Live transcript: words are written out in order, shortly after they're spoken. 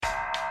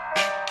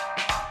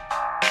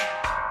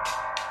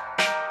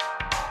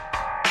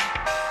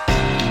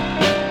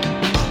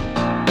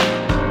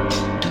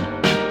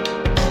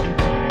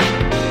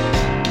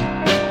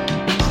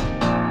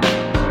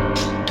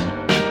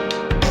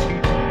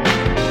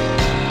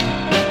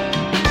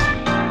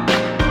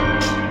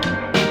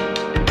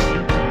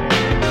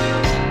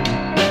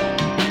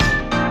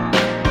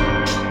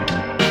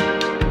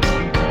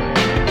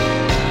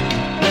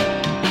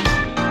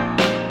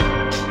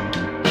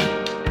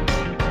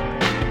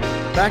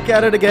Back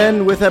at it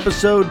again with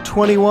episode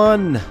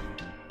 21.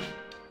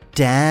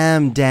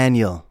 Damn,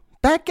 Daniel.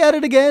 Back at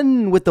it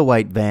again with the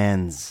white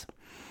vans.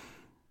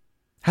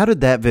 How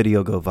did that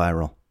video go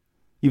viral?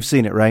 You've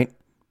seen it, right?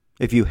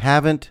 If you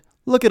haven't,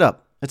 look it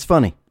up. It's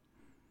funny.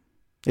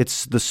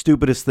 It's the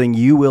stupidest thing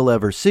you will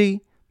ever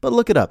see, but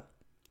look it up.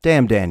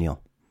 Damn,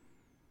 Daniel.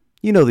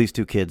 You know these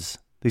two kids,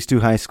 these two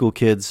high school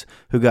kids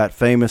who got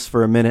famous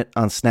for a minute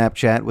on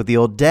Snapchat with the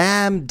old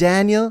Damn,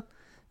 Daniel.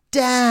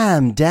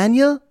 Damn,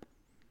 Daniel.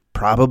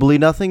 Probably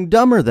nothing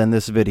dumber than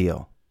this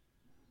video.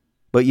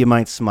 But you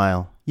might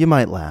smile. You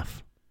might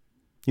laugh.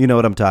 You know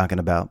what I'm talking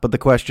about. But the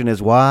question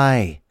is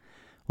why?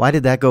 Why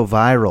did that go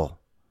viral?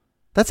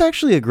 That's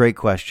actually a great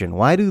question.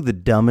 Why do the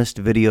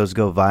dumbest videos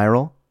go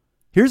viral?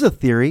 Here's a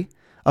theory.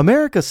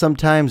 America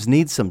sometimes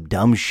needs some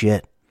dumb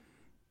shit.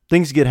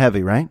 Things get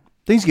heavy, right?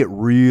 Things get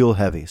real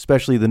heavy,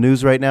 especially the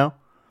news right now,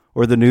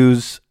 or the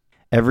news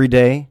every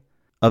day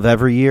of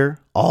every year,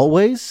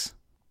 always.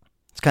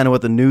 It's kind of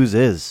what the news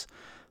is.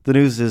 The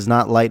news is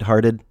not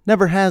lighthearted,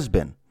 never has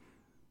been.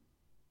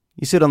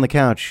 You sit on the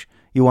couch,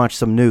 you watch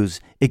some news,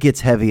 it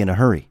gets heavy in a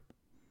hurry.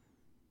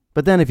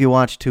 But then if you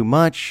watch too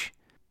much,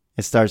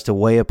 it starts to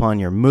weigh upon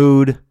your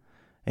mood,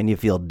 and you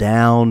feel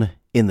down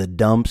in the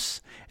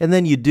dumps, and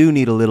then you do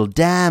need a little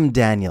damn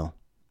Daniel.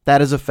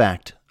 That is a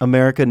fact.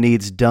 America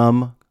needs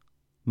dumb,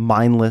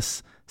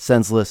 mindless,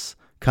 senseless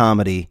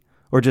comedy,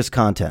 or just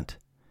content.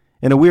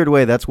 In a weird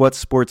way, that's what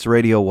sports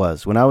radio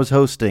was. When I was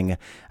hosting,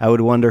 I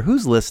would wonder,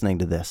 who's listening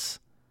to this?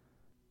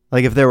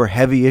 Like if there were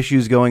heavy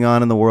issues going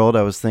on in the world,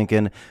 I was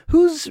thinking,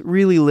 who's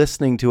really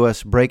listening to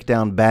us break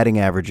down batting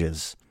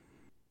averages?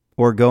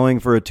 Or going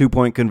for a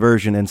 2-point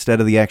conversion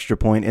instead of the extra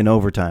point in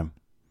overtime?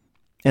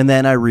 And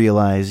then I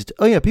realized,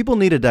 oh yeah, people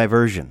need a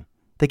diversion.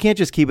 They can't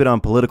just keep it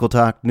on political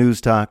talk, news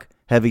talk,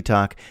 heavy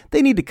talk.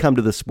 They need to come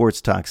to the sports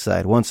talk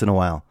side once in a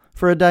while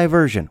for a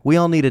diversion. We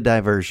all need a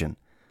diversion.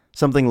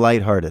 Something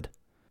lighthearted.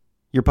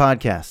 Your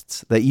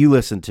podcasts that you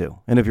listen to.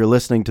 And if you're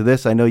listening to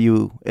this, I know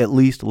you at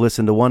least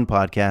listen to one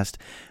podcast,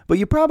 but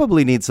you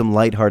probably need some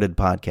lighthearted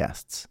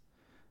podcasts.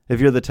 If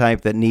you're the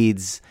type that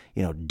needs,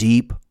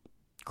 deep,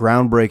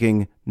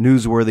 groundbreaking,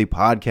 newsworthy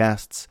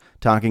podcasts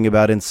talking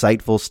about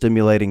insightful,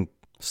 stimulating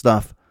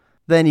stuff,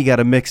 then you got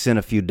to mix in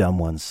a few dumb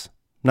ones.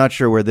 Not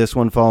sure where this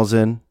one falls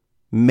in.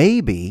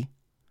 Maybe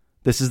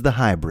this is the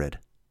hybrid.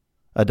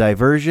 A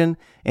diversion,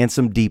 and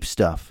some deep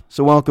stuff.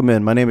 So welcome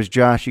in. My name is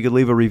Josh. You can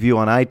leave a review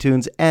on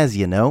iTunes, as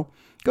you know.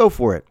 Go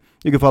for it.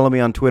 You can follow me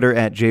on Twitter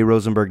at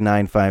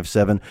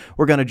jrosenberg957.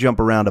 We're going to jump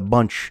around a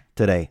bunch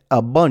today.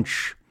 A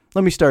bunch.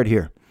 Let me start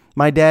here.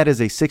 My dad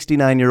is a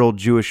 69-year-old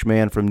Jewish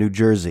man from New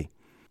Jersey.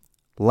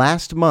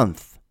 Last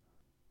month,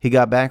 he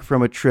got back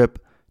from a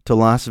trip to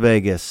Las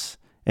Vegas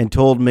and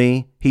told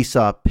me he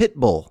saw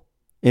Pitbull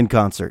in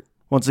concert.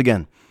 Once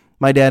again,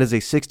 my dad is a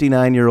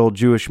 69-year-old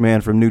Jewish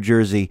man from New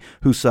Jersey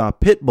who saw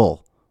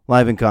Pitbull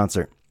live in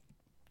concert.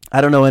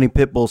 I don't know any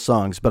Pitbull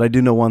songs, but I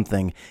do know one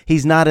thing.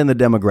 He's not in the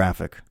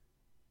demographic.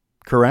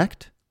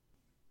 Correct?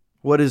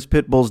 What is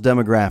Pitbull's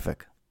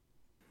demographic?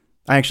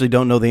 I actually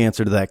don't know the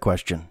answer to that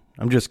question.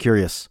 I'm just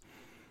curious.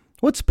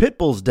 What's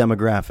Pitbull's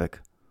demographic?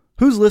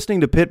 Who's listening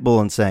to Pitbull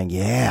and saying,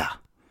 yeah,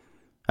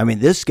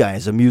 this guy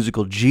is a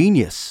musical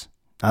genius.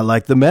 I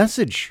like the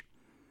message.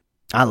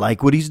 I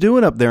like what he's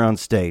doing up there on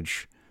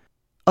stage.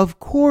 Of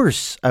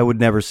course, I would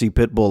never see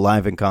Pitbull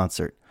live in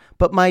concert.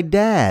 But my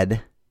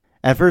dad,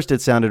 at first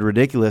it sounded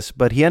ridiculous,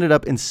 but he ended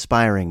up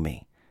inspiring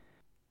me.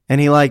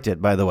 And he liked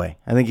it, by the way.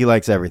 I think he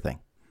likes everything.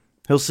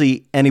 He'll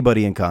see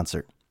anybody in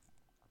concert.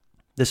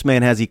 This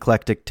man has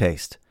eclectic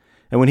taste.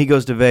 And when he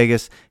goes to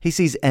Vegas, he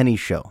sees any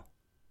show.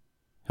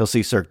 He'll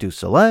see Cirque du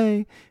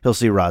Soleil. He'll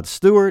see Rod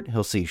Stewart.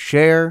 He'll see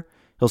Cher.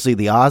 He'll see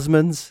the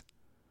Osmonds.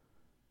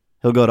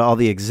 He'll go to all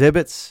the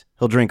exhibits.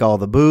 He'll drink all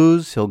the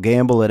booze. He'll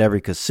gamble at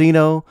every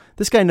casino.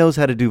 This guy knows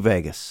how to do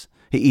Vegas.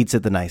 He eats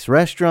at the nice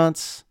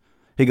restaurants.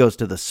 He goes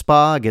to the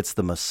spa, gets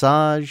the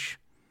massage.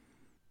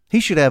 He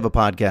should have a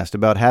podcast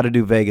about how to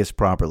do Vegas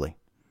properly.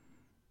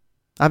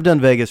 I've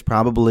done Vegas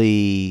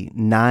probably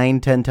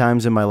 9-10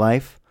 times in my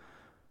life.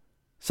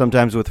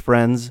 Sometimes with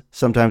friends,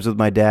 sometimes with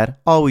my dad.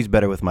 Always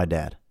better with my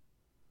dad.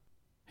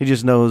 He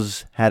just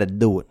knows how to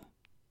do it.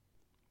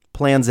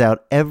 Plans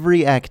out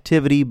every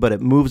activity, but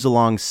it moves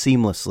along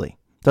seamlessly.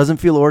 Doesn't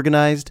feel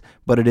organized,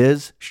 but it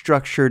is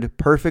structured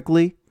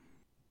perfectly.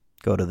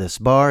 Go to this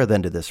bar,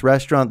 then to this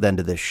restaurant, then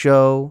to this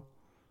show.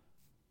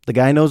 The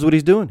guy knows what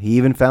he's doing. He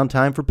even found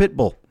time for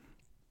Pitbull.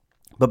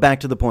 But back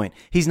to the point.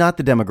 He's not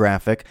the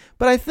demographic,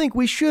 but I think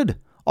we should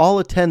all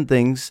attend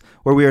things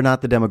where we are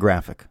not the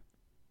demographic.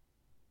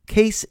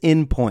 Case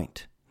in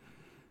point.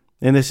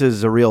 And this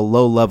is a real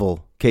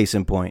low-level case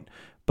in point.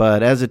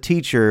 But as a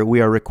teacher,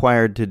 we are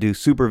required to do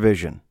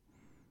supervision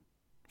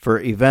for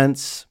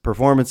events,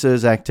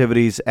 performances,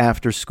 activities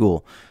after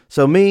school.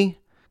 So me,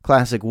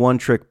 classic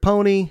one-trick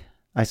pony,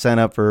 I sign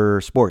up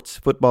for sports.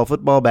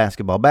 Football,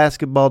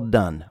 basketball,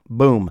 done.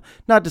 Boom.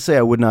 Not to say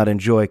I would not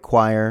enjoy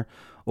choir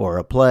or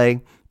a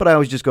play, but I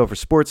always just go for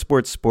sports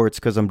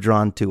because I'm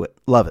drawn to it.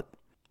 Love it.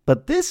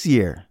 But this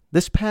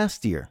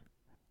past year,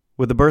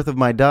 With the birth of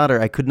my daughter,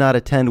 I could not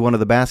attend one of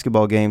the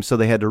basketball games, so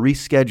they had to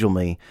reschedule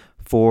me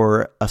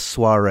for a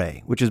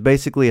soiree, which is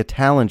basically a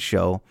talent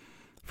show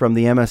from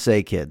the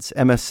MSA kids.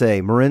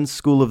 MSA, Marin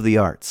School of the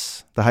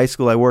Arts. The high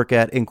school I work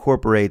at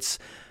incorporates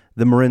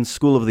the Marin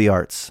School of the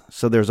Arts.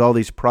 So there's all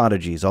these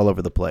prodigies all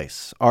over the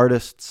place.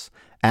 Artists,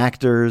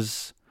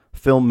 actors,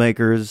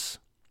 filmmakers,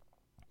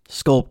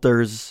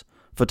 sculptors,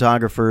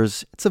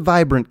 photographers. It's a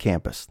vibrant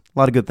campus. A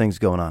lot of good things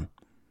going on.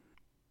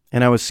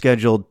 And I was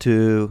scheduled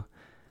to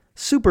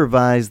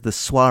supervise the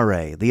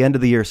soiree, the end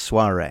of the year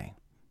soiree.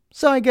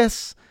 So I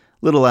guess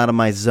a little out of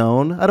my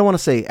zone. I don't want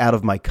to say out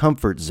of my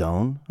comfort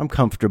zone. I'm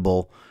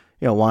comfortable,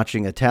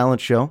 watching a talent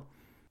show.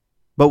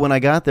 But when I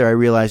got there, I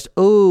realized,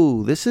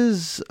 this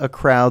is a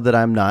crowd that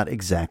I'm not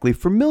exactly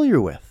familiar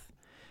with.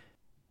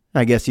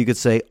 I guess you could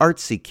say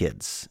artsy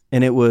kids.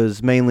 And it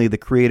was mainly the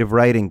creative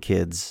writing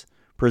kids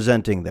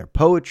presenting their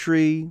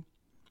poetry,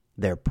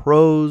 their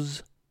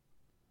prose,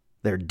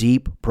 their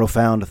deep,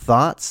 profound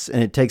thoughts.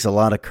 And it takes a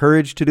lot of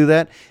courage to do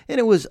that. And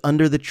it was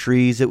under the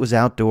trees. It was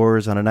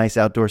outdoors on a nice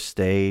outdoor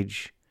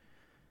stage.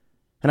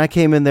 And I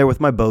came in there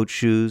with my boat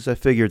shoes. I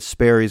figured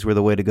Sperry's were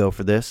the way to go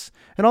for this.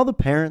 And all the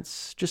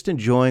parents just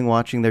enjoying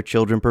watching their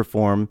children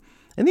perform.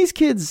 And these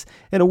kids,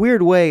 in a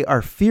weird way,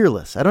 are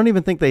fearless. I don't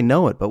even think they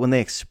know it, but when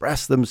they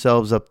express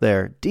themselves up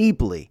there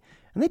deeply,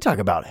 and they talk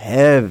about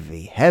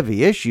heavy,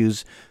 heavy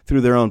issues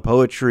through their own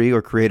poetry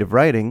or creative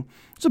writing,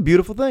 it's a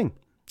beautiful thing.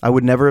 I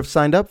would never have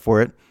signed up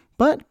for it,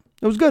 but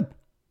it was good.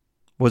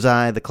 Was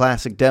I the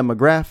classic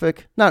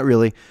demographic? Not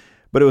really,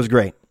 but it was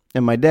great.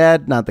 And my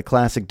dad, not the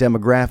classic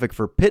demographic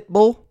for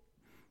Pitbull,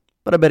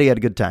 but I bet he had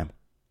a good time.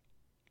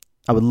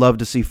 I would love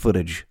to see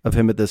footage of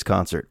him at this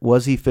concert.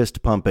 Was he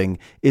fist pumping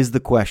is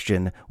the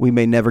question we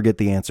may never get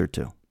the answer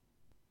to.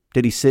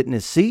 Did he sit in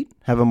his seat,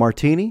 have a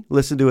martini,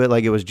 listen to it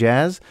like it was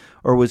jazz?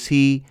 Or was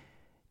he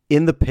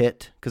in the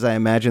pit, because I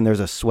imagine there's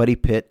a sweaty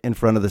pit in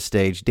front of the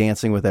stage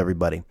dancing with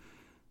everybody?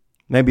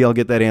 Maybe I'll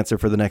get that answer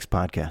for the next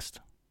podcast.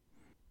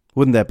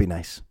 Wouldn't that be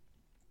nice?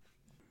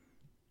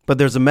 But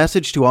there's a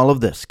message to all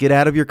of this. Get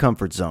out of your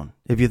comfort zone.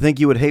 If you think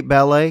you would hate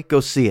ballet,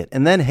 go see it.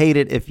 And then hate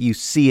it if you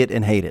see it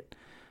and hate it.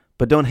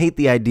 But don't hate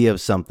the idea of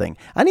something.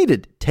 I need to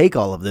take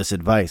all of this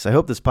advice. I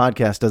hope this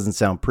podcast doesn't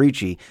sound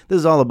preachy. This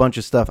is all a bunch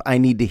of stuff I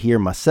need to hear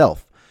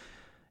myself.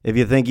 If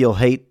you think you'll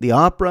hate the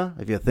opera,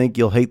 if you think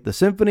you'll hate the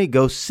symphony,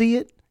 go see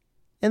it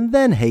and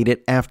then hate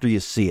it after you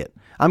see it.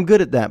 I'm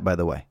good at that, by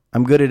the way.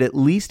 I'm good at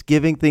least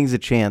giving things a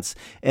chance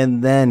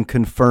and then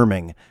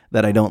confirming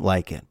that I don't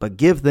like it. But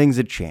give things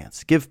a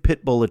chance. Give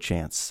Pitbull a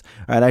chance.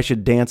 All right, I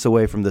should dance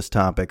away from this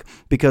topic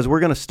because we're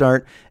going to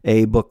start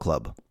a book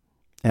club.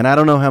 And I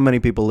don't know how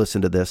many people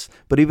listen to this,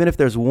 but even if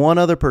there's one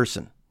other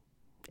person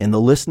in the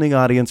listening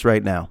audience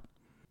right now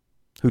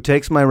who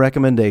takes my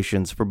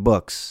recommendations for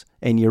books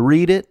and you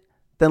read it,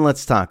 then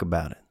let's talk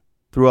about it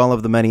through all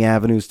of the many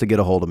avenues to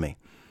get a hold of me.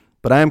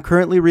 But I am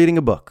currently reading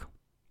a book.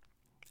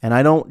 And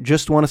I don't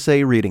just want to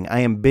say reading. I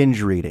am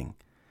binge reading.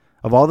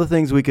 Of all the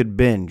things we could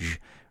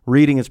binge,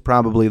 reading is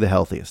probably the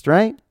healthiest,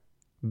 right?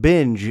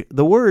 Binge,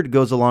 the word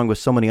goes along with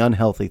so many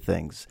unhealthy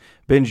things.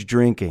 Binge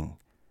drinking.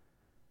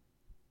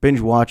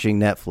 Binge watching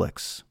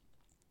Netflix.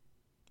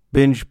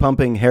 Binge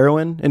pumping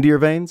heroin into your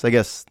veins? I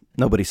guess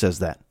nobody says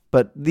that.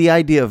 But the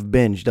idea of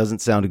binge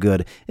doesn't sound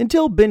good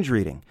until binge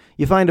reading.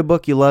 You find a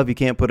book you love, you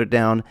can't put it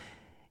down.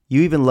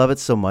 You even love it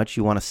so much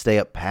you want to stay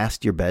up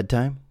past your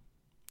bedtime.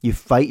 You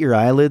fight your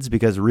eyelids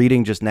because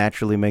reading just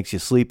naturally makes you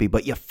sleepy,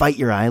 but you fight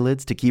your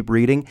eyelids to keep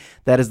reading.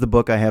 That is the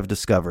book I have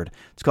discovered.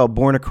 It's called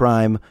Born a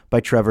Crime by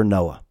Trevor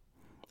Noah.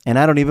 And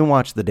I don't even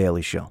watch The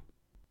Daily Show.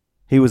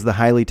 He was the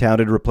highly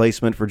touted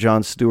replacement for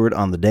Jon Stewart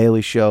on The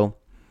Daily Show.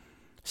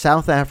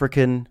 South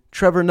African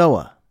Trevor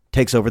Noah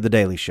takes over The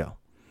Daily Show.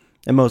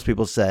 And most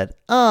people said,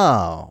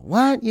 oh,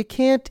 what? You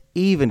can't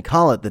even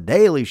call it The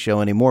Daily Show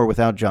anymore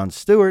without Jon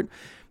Stewart.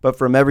 But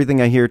from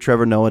everything I hear,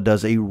 Trevor Noah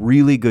does a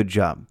really good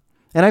job.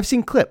 And I've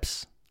seen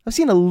clips. I've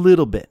seen a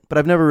little bit, but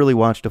I've never really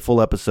watched a full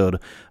episode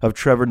of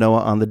Trevor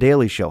Noah on The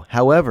Daily Show.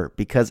 However,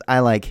 because I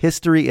like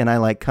history and I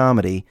like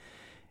comedy,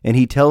 and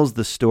he tells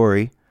the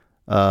story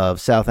of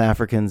South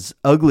Africans'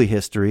 ugly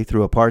history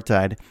through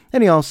apartheid,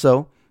 and he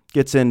also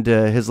gets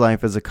into his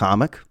life as a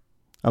comic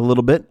a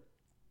little bit,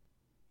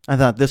 I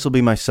thought this will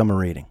be my summer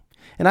reading.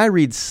 And I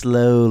read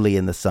slowly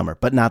in the summer,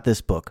 but not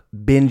this book.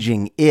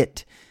 Binging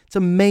it. It's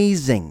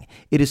amazing.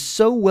 It is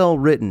so well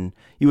written,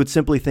 you would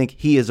simply think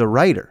he is a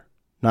writer.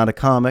 Not a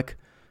comic,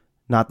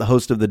 not the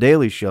host of The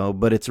Daily Show,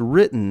 but it's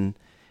written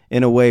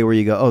in a way where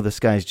you go, oh, this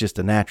guy's just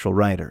a natural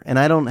writer. And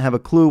I don't have a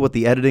clue what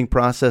the editing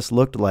process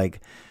looked like,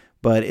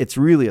 but it's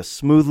really a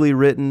smoothly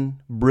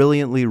written,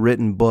 brilliantly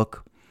written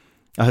book,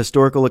 a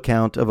historical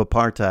account of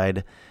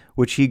apartheid,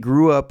 which he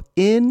grew up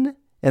in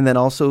and then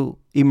also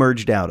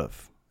emerged out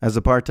of. As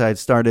apartheid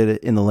started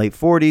in the late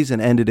 40s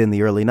and ended in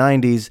the early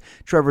 90s,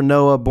 Trevor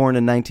Noah, born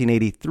in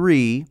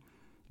 1983,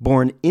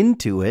 born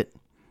into it,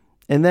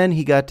 and then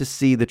he got to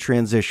see the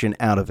transition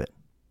out of it.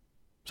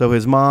 So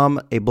his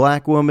mom, a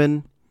black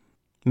woman,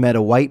 met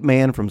a white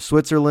man from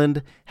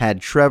Switzerland,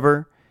 had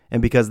Trevor,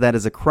 And because that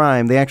is a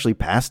crime, they actually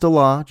passed a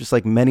law, just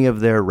like many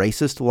of their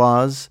racist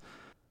laws,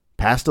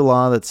 passed a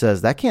law that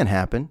says that can't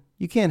happen.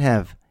 You can't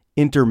have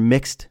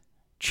intermixed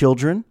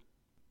children.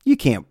 You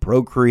can't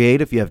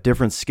procreate if you have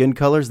different skin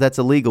colors. That's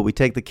illegal. We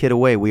take the kid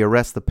away. We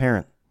arrest the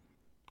parent.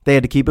 They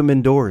had to keep him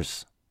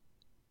indoors.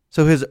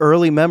 So his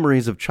early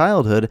memories of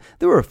childhood,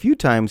 there were a few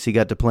times he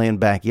got to play in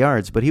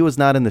backyards, but he was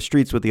not in the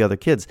streets with the other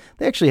kids.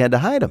 They actually had to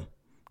hide him,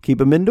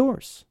 keep him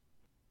indoors.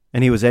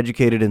 And he was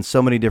educated in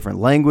so many different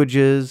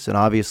languages, and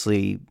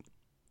obviously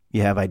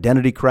you have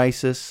identity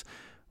crisis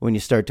when you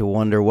start to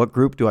wonder, what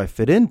group do I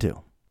fit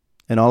into?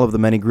 And all of the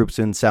many groups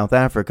in South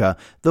Africa.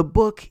 The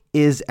book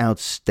is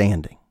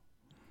outstanding.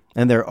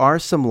 And there are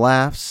some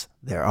laughs,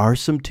 there are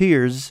some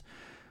tears,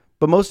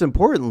 but most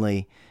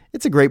importantly,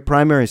 it's a great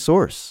primary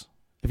source.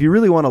 If you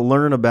really want to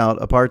learn about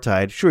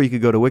apartheid, sure, you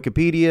could go to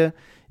Wikipedia.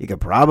 You could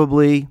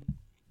probably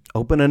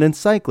open an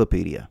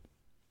encyclopedia.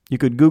 You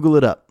could Google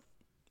it up.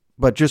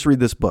 But just read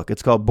this book.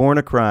 It's called Born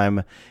a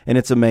Crime, and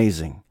it's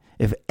amazing.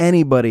 If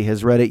anybody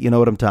has read it, you know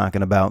what I'm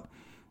talking about.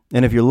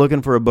 And if you're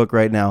looking for a book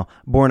right now,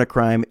 Born a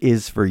Crime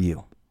is for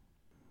you.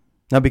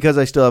 Now, because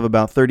I still have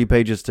about 30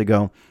 pages to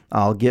go,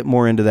 I'll get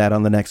more into that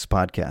on the next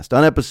podcast,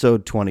 on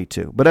episode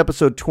 22. But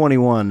episode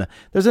 21,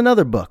 there's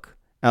another book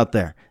out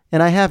there.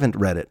 And I haven't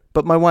read it,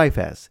 but my wife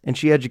has, and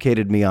she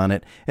educated me on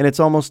it, and it's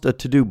almost a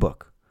to-do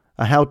book,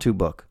 a how-to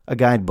book, a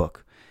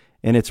guidebook,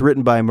 and it's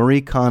written by Marie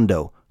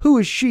Kondo. Who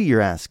is she,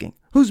 you're asking?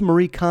 Who's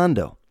Marie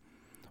Kondo?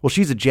 Well,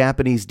 she's a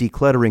Japanese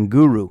decluttering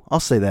guru. I'll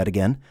say that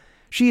again.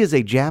 She is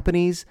a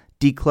Japanese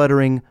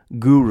decluttering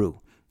guru,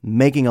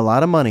 making a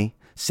lot of money,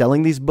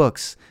 selling these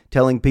books,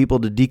 telling people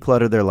to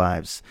declutter their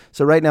lives.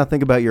 So right now,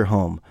 think about your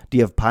home. Do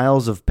you have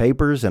piles of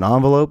papers and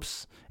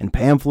envelopes and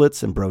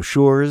pamphlets and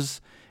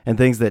brochures and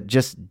things that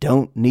just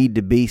don't need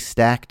to be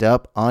stacked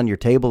up on your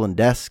table and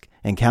desk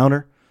and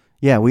counter?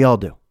 Yeah, we all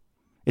do.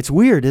 It's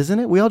weird, isn't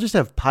it? We all just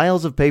have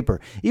piles of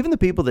paper. Even the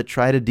people that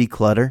try to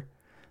declutter,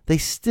 they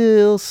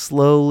still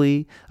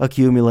slowly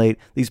accumulate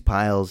these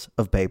piles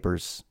of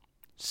papers.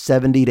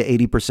 70 to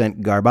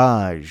 80%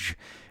 garbage.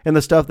 And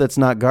the stuff that's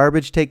not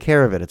garbage, take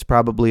care of it. It's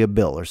probably a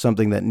bill or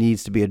something that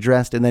needs to be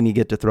addressed, and then you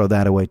get to throw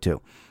that away too.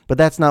 But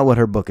that's not what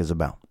her book is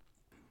about.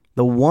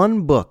 The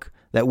one book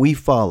that we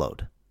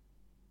followed,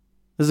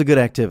 this is a good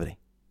activity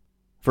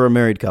for a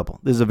married couple.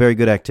 This is a very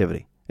good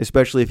activity,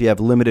 especially if you have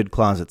limited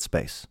closet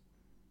space.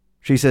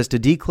 She says to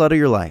declutter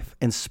your life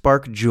and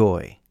spark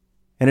joy.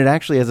 And it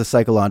actually has a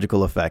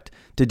psychological effect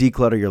to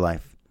declutter your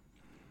life.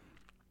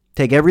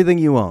 Take everything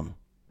you own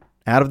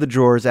out of the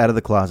drawers, out of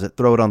the closet,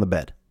 throw it on the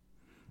bed.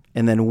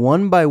 And then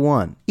one by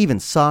one, even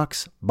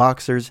socks,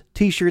 boxers,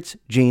 t-shirts,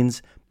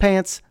 jeans,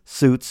 pants,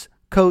 suits,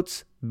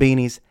 coats,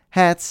 beanies,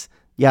 hats,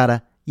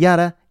 yada,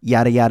 yada,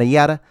 yada, yada,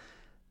 yada.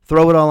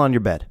 Throw it all on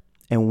your bed.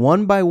 And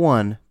one by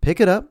one, pick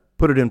it up,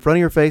 put it in front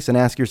of your face, and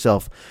ask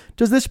yourself,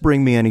 does this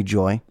bring me any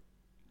joy?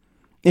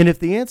 And if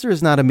the answer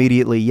is not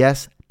immediately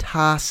yes,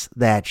 toss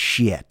that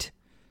shit.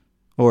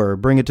 Or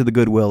bring it to the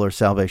Goodwill or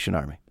Salvation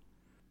Army.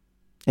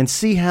 And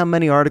see how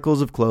many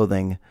articles of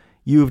clothing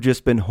you've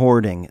just been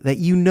hoarding that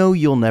you know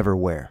you'll never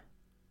wear.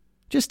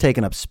 Just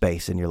taking up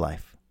space in your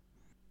life.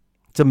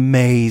 It's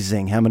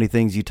amazing how many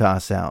things you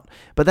toss out.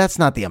 But that's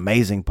not the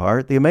amazing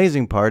part. The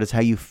amazing part is how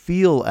you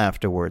feel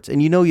afterwards.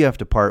 And you know you have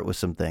to part with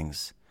some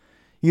things.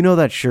 You know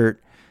that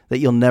shirt that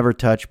you'll never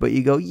touch, but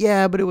you go,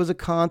 yeah, but it was a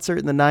concert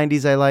in the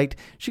 90s I liked.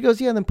 She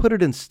goes, yeah, then put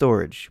it in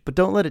storage. But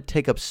don't let it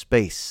take up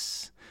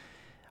space.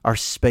 Our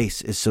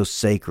space is so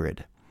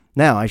sacred.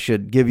 Now, I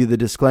should give you the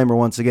disclaimer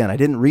once again. I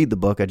didn't read the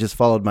book. I just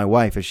followed my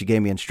wife as she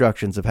gave me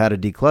instructions of how to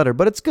declutter,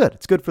 but it's good.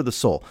 It's good for the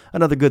soul.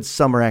 Another good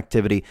summer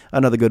activity,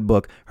 another good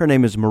book. Her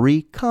name is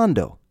Marie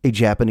Kondo, a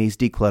Japanese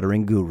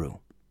decluttering guru.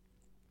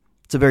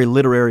 It's a very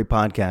literary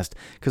podcast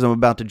because I'm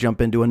about to jump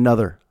into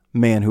another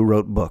man who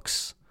wrote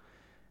books.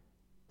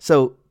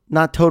 So,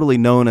 not totally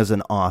known as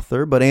an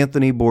author, but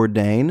Anthony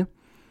Bourdain,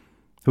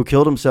 who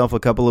killed himself a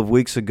couple of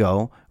weeks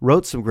ago,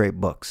 wrote some great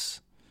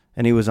books.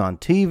 And he was on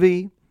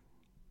TV,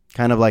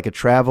 kind of like a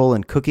travel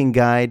and cooking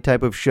guide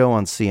type of show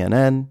on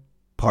CNN,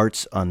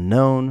 Parts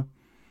Unknown.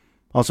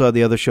 Also had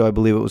the other show, I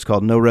believe it was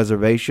called No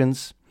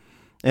Reservations.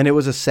 And it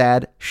was a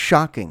sad,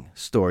 shocking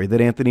story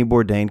that Anthony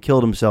Bourdain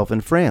killed himself in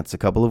France a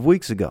couple of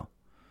weeks ago.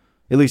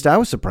 At least I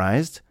was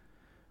surprised,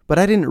 but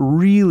I didn't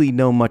really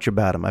know much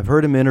about him. I've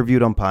heard him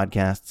interviewed on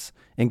podcasts.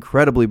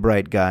 Incredibly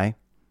bright guy.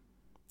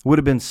 Would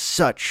have been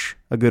such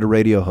a good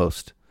radio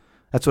host.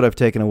 That's what I've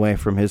taken away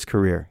from his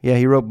career. Yeah,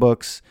 he wrote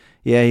books.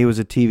 Yeah, he was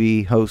a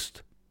TV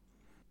host.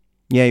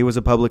 Yeah, he was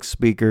a public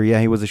speaker.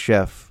 Yeah, he was a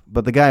chef.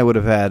 But the guy would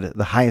have had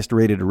the highest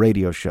rated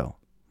radio show.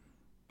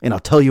 And I'll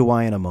tell you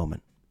why in a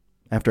moment,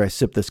 after I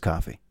sip this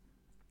coffee.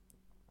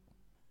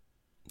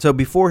 So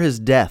before his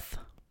death,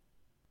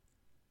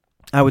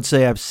 I would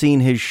say I've seen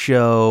his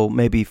show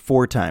maybe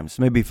 4 times,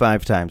 maybe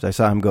 5 times. I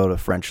saw him go to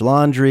French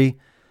Laundry,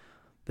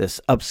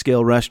 this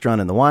upscale restaurant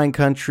in the wine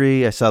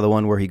country. I saw the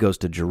one where he goes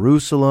to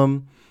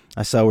Jerusalem.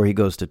 I saw where he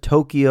goes to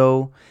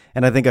Tokyo.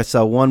 And I think I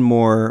saw one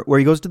more where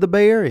he goes to the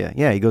Bay Area.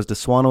 Yeah, he goes to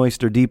Swan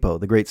Oyster Depot,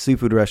 the great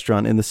seafood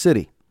restaurant in the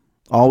city.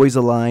 Always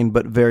a line,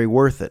 but very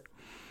worth it.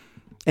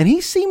 And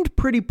he seemed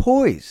pretty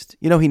poised.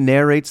 You know, he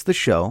narrates the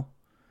show,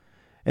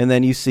 and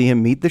then you see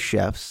him meet the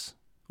chefs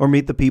or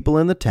meet the people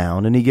in the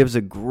town, and he gives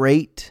a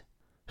great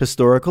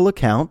historical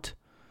account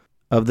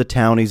of the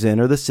town he's in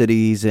or the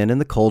city he's in and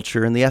the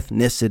culture and the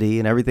ethnicity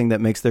and everything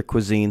that makes their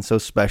cuisine so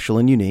special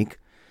and unique.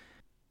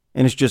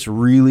 And it's just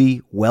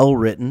really well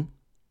written.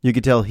 You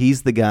could tell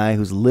he's the guy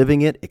who's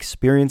living it,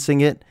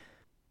 experiencing it,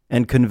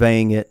 and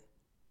conveying it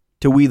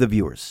to we the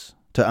viewers,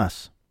 to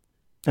us.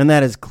 And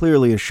that is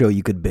clearly a show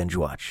you could binge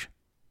watch.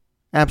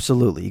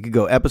 Absolutely. You could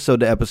go episode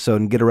to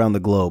episode and get around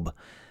the globe.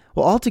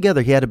 Well,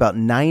 altogether, he had about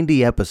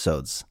 90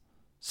 episodes.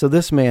 So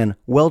this man,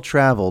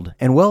 well-traveled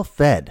and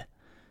well-fed.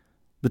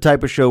 The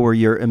type of show where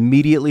you're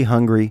immediately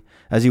hungry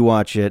as you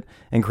watch it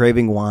and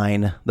craving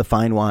wine, the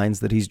fine wines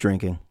that he's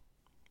drinking.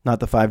 Not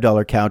the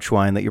 $5 couch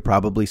wine that you're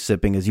probably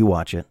sipping as you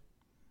watch it.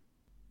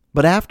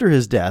 But after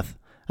his death,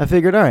 I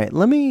figured, all right,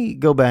 let me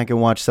go back and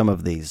watch some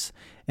of these.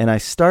 And I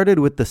started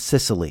with the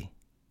Sicily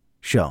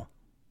show.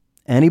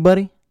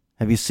 Anybody?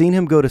 Have you seen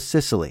him go to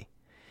Sicily?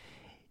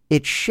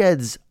 It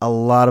sheds a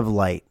lot of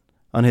light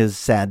on his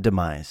sad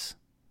demise.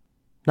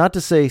 Not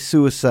to say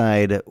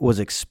suicide was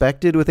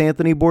expected with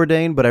Anthony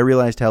Bourdain, but I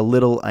realized how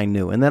little I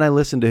knew. And then I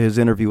listened to his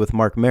interview with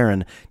Marc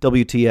Maron,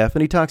 WTF,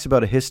 and he talks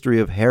about a history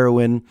of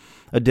heroin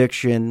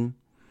addiction,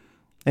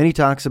 and he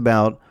talks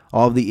about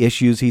all of the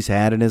issues he's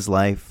had in his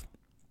life.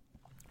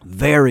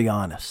 Very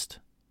honest.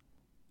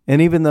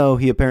 And even though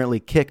he apparently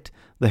kicked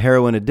the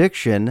heroin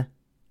addiction,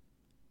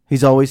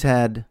 he's always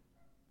had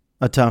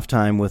a tough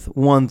time with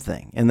one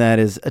thing, and that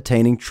is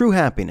attaining true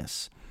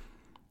happiness.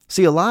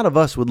 See, a lot of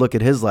us would look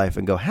at his life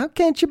and go, how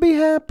can't you be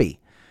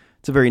happy?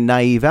 It's a very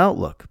naive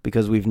outlook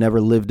because we've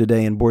never lived a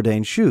day in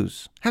Bourdain's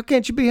shoes. How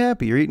can't you be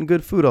happy? You're eating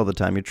good food all the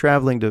time. You're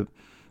traveling to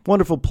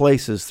wonderful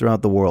places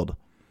throughout the world.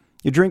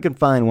 You're drinking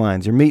fine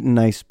wines. You're meeting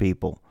nice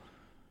people.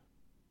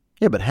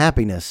 Yeah, but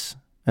happiness,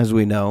 as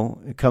we know,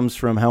 it comes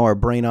from how our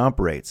brain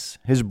operates.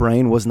 His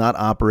brain was not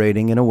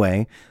operating in a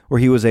way where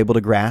he was able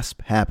to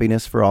grasp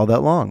happiness for all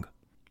that long.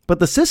 But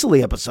the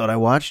Sicily episode I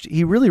watched,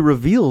 he really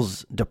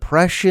reveals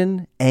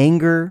depression,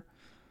 anger,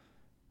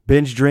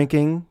 binge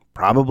drinking,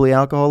 probably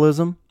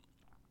alcoholism.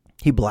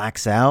 He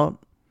blacks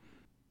out.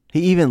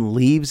 He even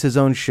leaves his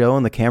own show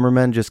and the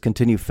cameramen just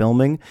continue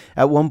filming.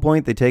 At one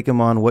point, they take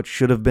him on what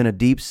should have been a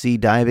deep sea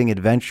diving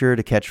adventure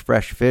to catch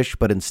fresh fish,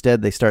 but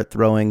instead they start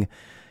throwing,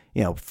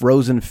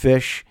 frozen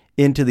fish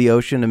into the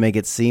ocean to make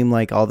it seem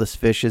like all this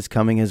fish is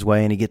coming his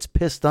way, and he gets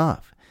pissed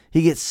off.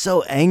 He gets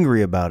so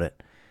angry about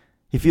it.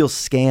 He feels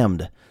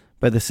scammed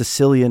by the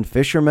Sicilian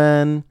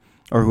fishermen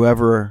or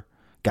whoever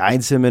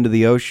guides him into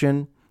the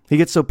ocean. He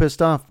gets so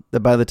pissed off that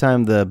by the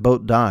time the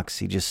boat docks,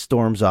 he just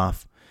storms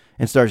off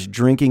and starts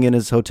drinking in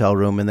his hotel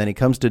room, and then he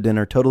comes to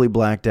dinner totally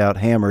blacked out,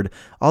 hammered,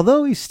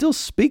 although he's still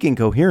speaking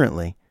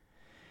coherently.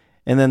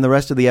 And then the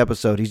rest of the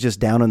episode, he's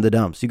just down in the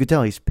dumps. You could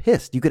tell he's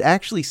pissed. You could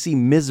actually see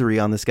misery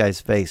on this guy's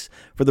face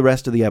for the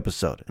rest of the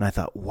episode. And I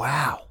thought,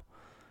 wow.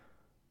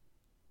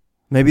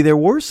 Maybe there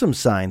were some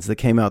signs that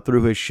came out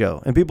through his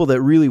show. And people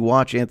that really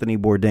watch Anthony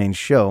Bourdain's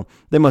show,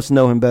 they must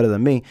know him better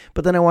than me.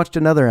 But then I watched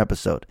another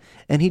episode,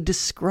 and he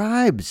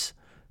describes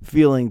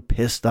feeling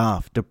pissed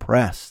off,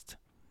 depressed,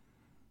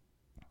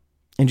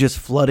 and just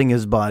flooding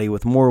his body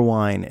with more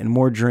wine and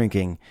more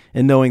drinking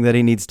and knowing that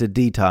he needs to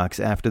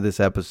detox after this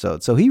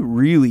episode. So he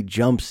really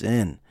jumps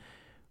in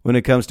when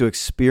it comes to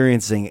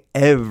experiencing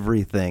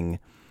everything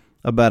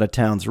about a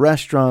town's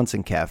restaurants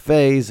and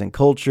cafes and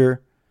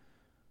culture.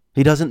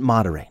 He doesn't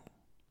moderate,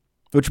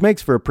 which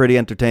makes for a pretty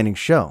entertaining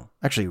show.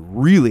 Actually,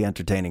 really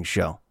entertaining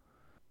show.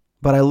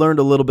 But I learned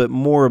a little bit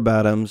more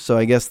about him, so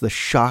I guess the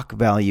shock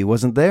value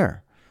wasn't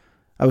there.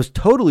 I was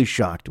totally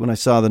shocked when I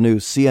saw the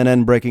news.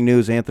 CNN breaking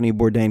news, Anthony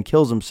Bourdain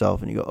kills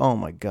himself. And you go, oh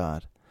my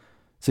God.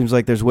 Seems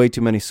like there's way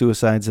too many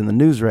suicides in the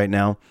news right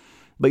now.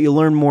 But you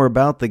learn more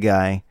about the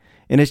guy,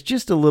 and it's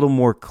just a little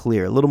more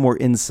clear, a little more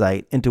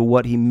insight into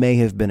what he may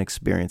have been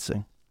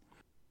experiencing.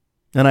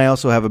 And I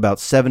also have about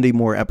 70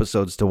 more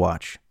episodes to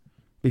watch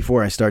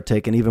before I start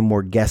taking even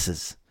more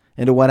guesses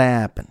into what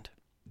happened.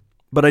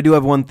 But I do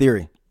have one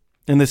theory,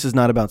 and this is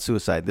not about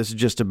suicide. This is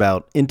just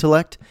about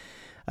intellect.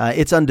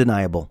 It's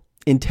undeniable.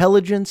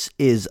 Intelligence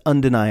is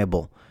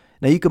undeniable.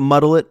 Now, you can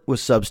muddle it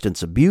with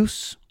substance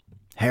abuse,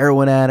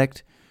 heroin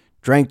addict,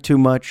 drank too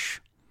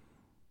much.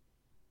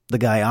 The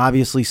guy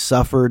obviously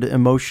suffered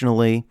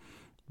emotionally.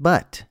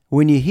 But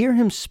when you hear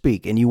him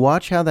speak and you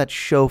watch how that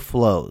show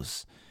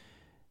flows,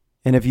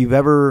 and if you've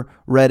ever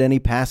read any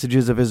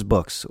passages of his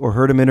books or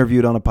heard him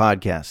interviewed on a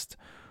podcast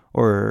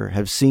or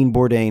have seen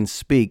Bourdain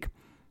speak,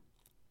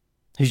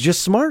 he's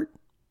just smart.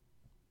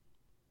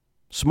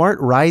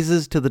 Smart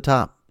rises to the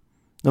top.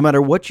 No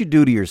matter what you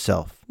do to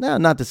yourself. Now,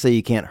 not to say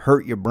you can't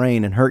hurt your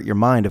brain and hurt your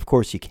mind. Of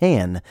course you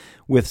can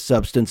with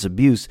substance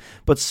abuse.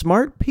 But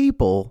smart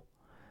people,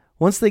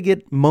 once they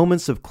get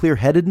moments of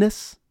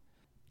clear-headedness,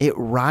 it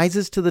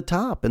rises to the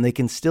top and they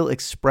can still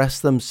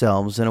express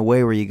themselves in a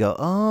way where you go,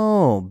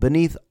 oh,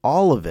 beneath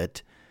all of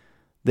it,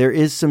 there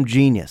is some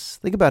genius.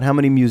 Think about how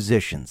many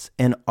musicians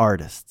and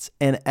artists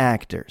and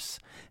actors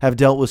have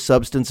dealt with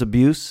substance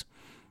abuse,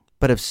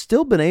 but have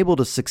still been able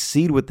to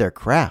succeed with their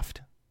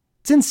craft.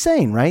 It's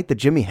insane, right? That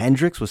Jimi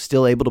Hendrix was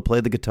still able to play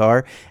the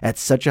guitar at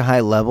such a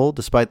high level,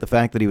 despite the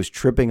fact that he was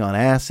tripping on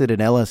acid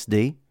and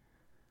LSD.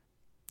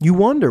 You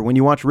wonder when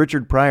you watch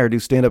Richard Pryor do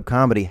stand-up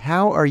comedy,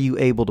 how are you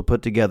able to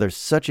put together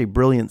such a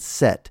brilliant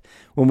set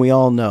when we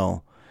all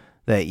know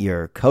that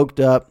you're coked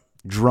up,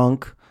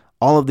 drunk,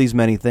 all of these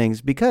many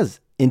things? Because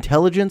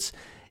intelligence,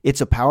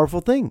 it's a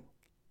powerful thing.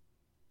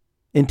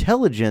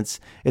 Intelligence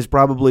is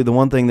probably the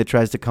one thing that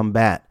tries to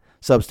combat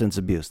substance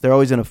abuse. They're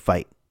always in a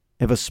fight.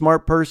 If a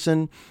smart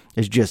person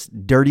is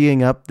just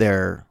dirtying up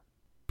their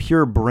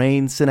pure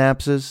brain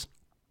synapses,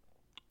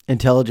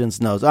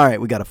 intelligence knows, all right,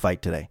 we got to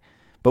fight today.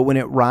 But when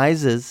it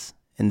rises,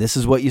 and this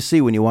is what you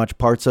see when you watch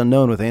Parts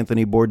Unknown with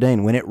Anthony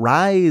Bourdain, when it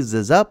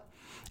rises up,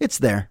 it's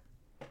there.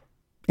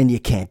 And you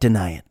can't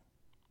deny it.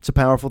 It's a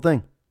powerful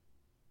thing.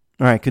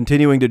 All right,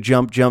 continuing to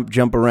jump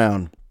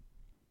around.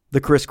 The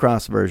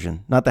crisscross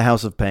version, not the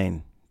House of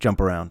Pain,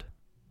 jump around.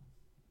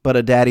 But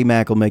a Daddy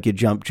Mac will make you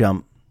jump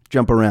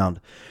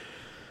around.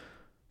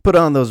 Put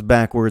on those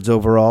backwards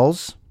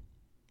overalls.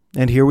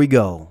 And here we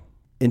go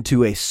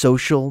into a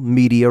social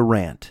media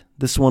rant.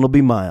 This one will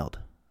be mild.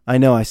 I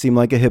know I seem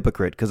like a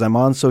hypocrite because I'm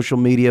on social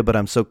media, but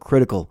I'm so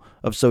critical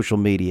of social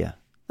media.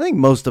 I think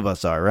most of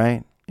us are,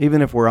 right?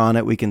 Even if we're on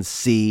it, we can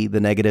see the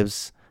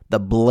negatives, the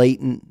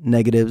blatant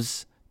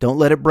negatives. Don't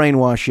let it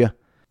brainwash you.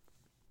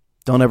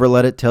 Don't ever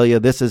let it tell you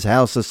this is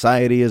how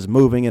society is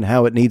moving and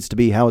how it needs to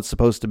be, how it's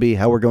supposed to be,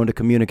 how we're going to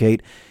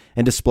communicate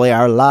and display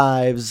our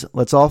lives.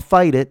 Let's all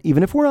fight it.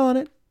 Even if we're on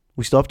it,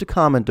 we still have to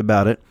comment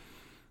about it.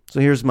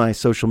 So here's my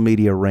social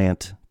media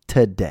rant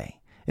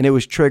today. And it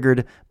was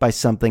triggered by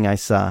something I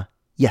saw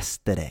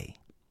yesterday.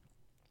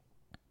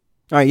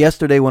 All right,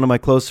 yesterday, one of my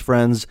close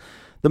friends,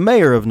 the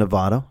mayor of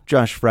Novato,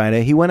 Josh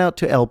Friday, he went out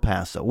to El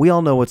Paso. We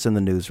all know what's in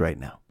the news right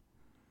now.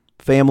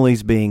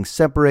 Families being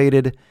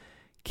separated,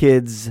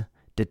 kids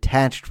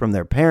detached from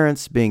their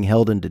parents, being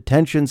held in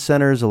detention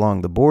centers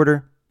along the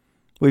border.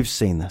 We've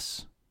seen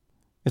this.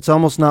 It's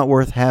almost not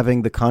worth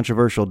having the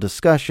controversial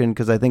discussion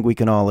because I think we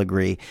can all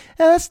agree,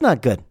 that's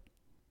not good.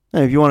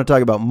 Now, if you want to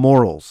talk about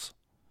morals,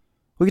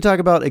 we could talk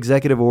about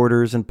executive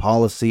orders and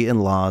policy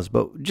and laws,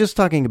 but just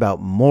talking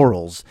about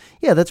morals,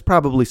 yeah, that's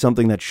probably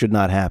something that should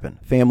not happen.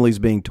 Families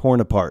being torn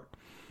apart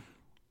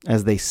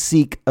as they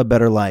seek a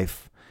better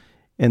life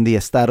in the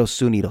Estados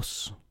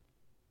Unidos.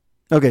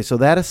 Okay, so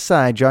that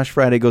aside, Josh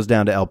Friday goes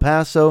down to El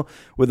Paso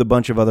with a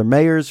bunch of other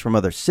mayors from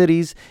other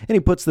cities, and he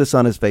puts this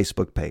on his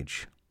Facebook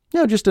page.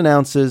 Just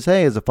announces,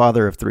 hey, as a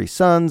father of 3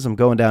 sons, I'm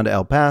going down to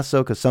El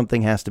Paso because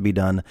something has to be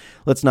done.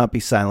 Let's not be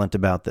silent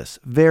about this.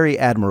 Very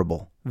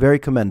admirable, very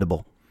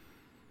commendable.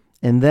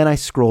 And then I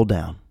scroll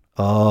down.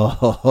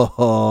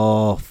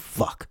 Oh,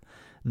 fuck.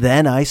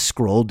 Then I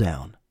scroll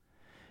down.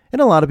 And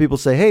a lot of people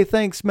say, hey,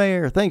 thanks,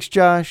 Mayor. Thanks,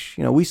 Josh.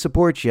 We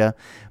support you.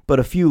 But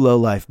a few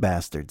lowlife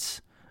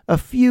bastards, a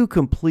few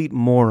complete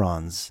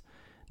morons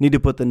need to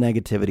put the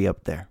negativity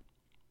up there.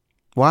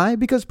 Why?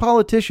 Because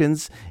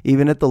politicians,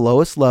 even at the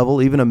lowest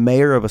level, even a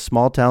mayor of a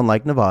small town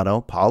like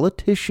Novato,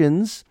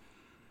 politicians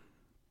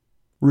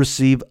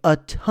receive a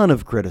ton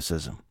of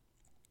criticism.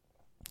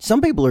 Some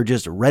people are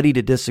just ready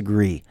to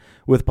disagree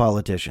with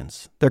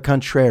politicians. They're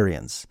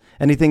contrarians.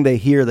 Anything they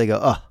hear, they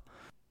go,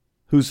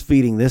 who's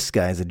feeding this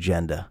guy's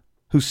agenda?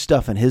 Who's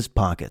stuffing his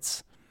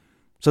pockets?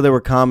 So there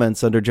were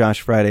comments under Josh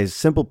Friday's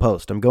simple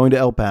post. I'm going to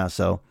El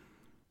Paso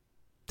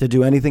to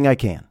do anything I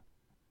can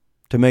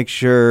to make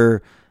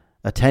sure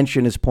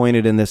attention is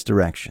pointed in this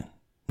direction.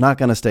 Not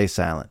going to stay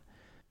silent.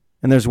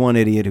 And there's one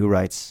idiot who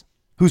writes,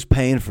 who's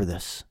paying for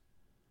this?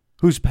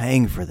 Who's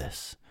paying for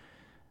this?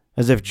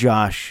 As if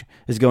Josh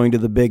is going to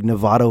the big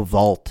Novato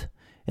vault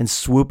and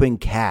swooping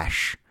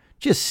cash,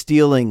 just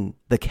stealing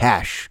the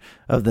cash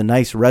of the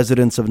nice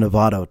residents of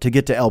Novato to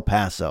get to El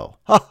Paso.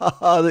 Ha ha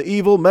ha, the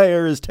evil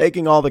mayor is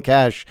taking all the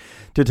cash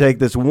to take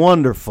this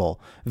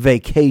wonderful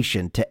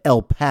vacation to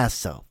El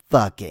Paso,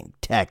 fucking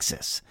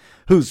Texas.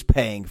 Who's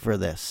paying for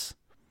this?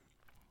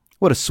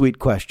 What a sweet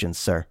question,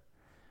 sir.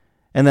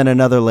 And then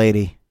another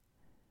lady,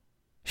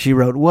 she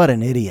wrote, what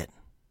an idiot.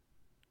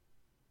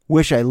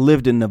 Wish I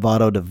lived in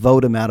Novato to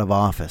vote him out of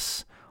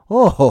office.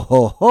 Oh, ho,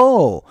 ho,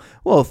 ho.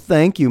 Well,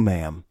 thank you,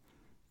 ma'am.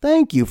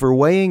 Thank you for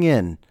weighing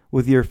in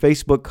with your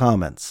Facebook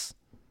comments.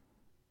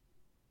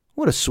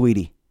 What a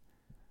sweetie.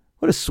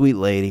 What a sweet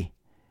lady.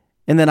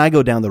 And then I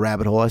go down the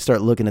rabbit hole. I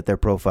start looking at their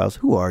profiles.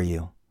 Who are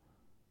you?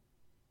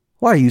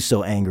 Why are you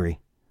so angry?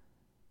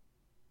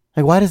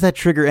 Like, why does that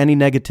trigger any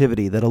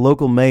negativity that a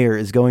local mayor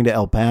is going to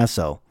El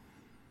Paso?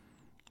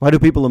 Why do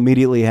people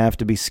immediately have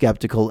to be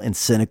skeptical and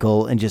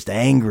cynical and just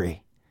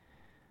angry?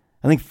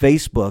 I think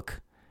Facebook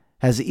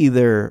has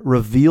either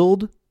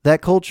revealed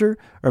that culture,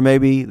 or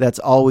maybe that's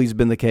always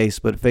been the case,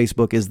 but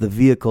Facebook is the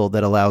vehicle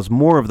that allows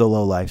more of the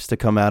lowlifes to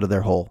come out of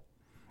their hole.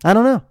 I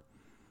don't know.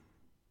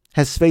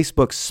 Has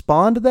Facebook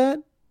spawned that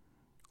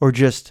or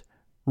just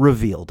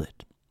revealed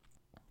it?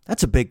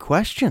 That's a big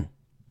question.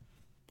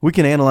 We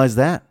can analyze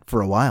that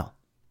for a while.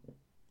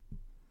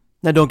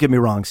 Now, don't get me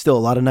wrong. Still a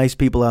lot of nice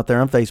people out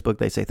there on Facebook.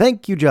 They say,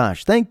 thank you,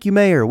 Josh. Thank you,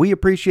 Mayor. We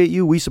appreciate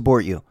you. We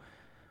support you.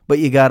 But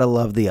you got to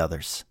love the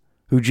others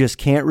who just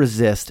can't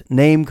resist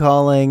name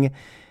calling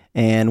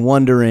and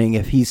wondering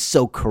if he's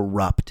so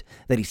corrupt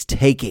that he's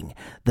taking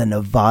the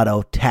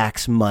Novato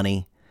tax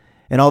money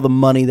and all the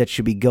money that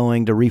should be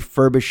going to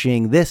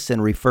refurbishing this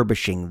and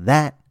refurbishing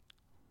that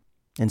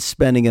and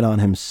spending it on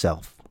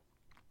himself.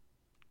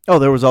 Oh,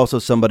 there was also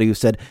somebody who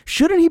said,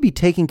 shouldn't he be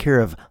taking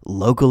care of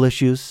local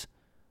issues?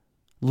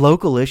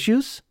 Local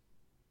issues?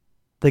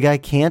 The guy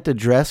can't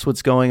address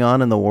what's going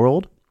on in the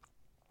world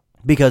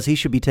because he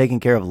should be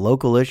taking care of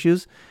local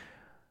issues?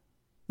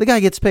 The guy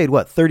gets paid,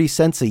 30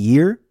 cents a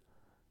year?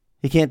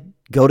 He can't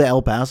go to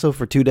El Paso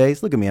for 2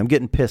 days? Look at me, I'm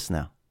getting pissed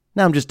now.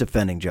 Now I'm just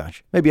defending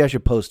Josh. Maybe I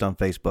should post on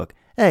Facebook.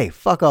 Hey,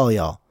 fuck all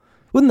y'all.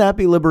 Wouldn't that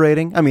be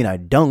liberating? I mean, I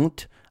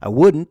don't. I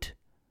wouldn't.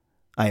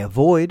 I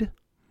avoid.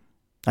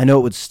 I know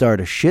it would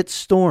start a shit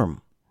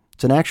storm.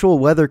 It's an actual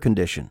weather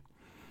condition.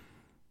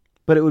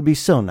 But it would be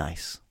so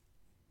nice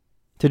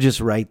to just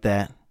write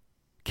that.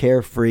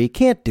 Carefree.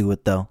 Can't do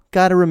it, though.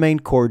 Gotta remain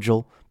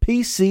cordial,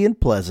 PC, and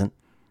pleasant.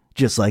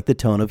 Just like the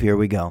tone of Here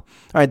We Go. All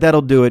right,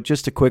 that'll do it.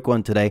 Just a quick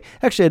one today.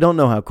 Actually, I don't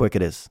know how quick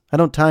it is. I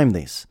don't time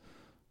these.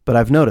 But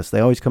I've noticed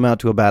they always come out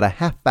to about a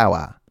half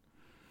hour.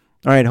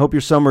 All right, hope your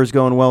summer is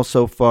going well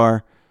so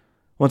far.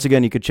 Once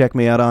again, you could check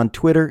me out on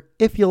Twitter,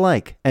 if you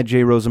like, at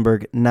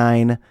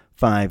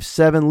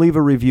jrosenberg957. Leave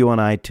a review on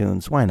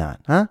iTunes. Why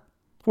not, huh?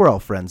 We're all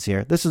friends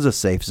here. This is a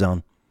safe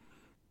zone.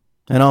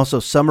 And also,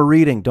 summer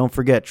reading. Don't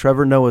forget,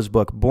 Trevor Noah's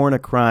book, Born a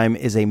Crime,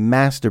 is a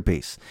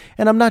masterpiece.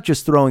 And I'm not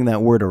just throwing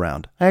that word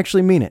around. I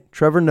actually mean it.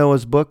 Trevor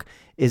Noah's book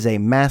is a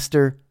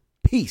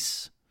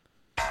masterpiece.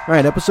 All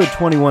right, episode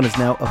 21 is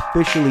now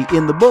officially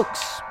in the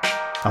books.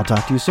 I'll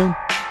talk to you soon.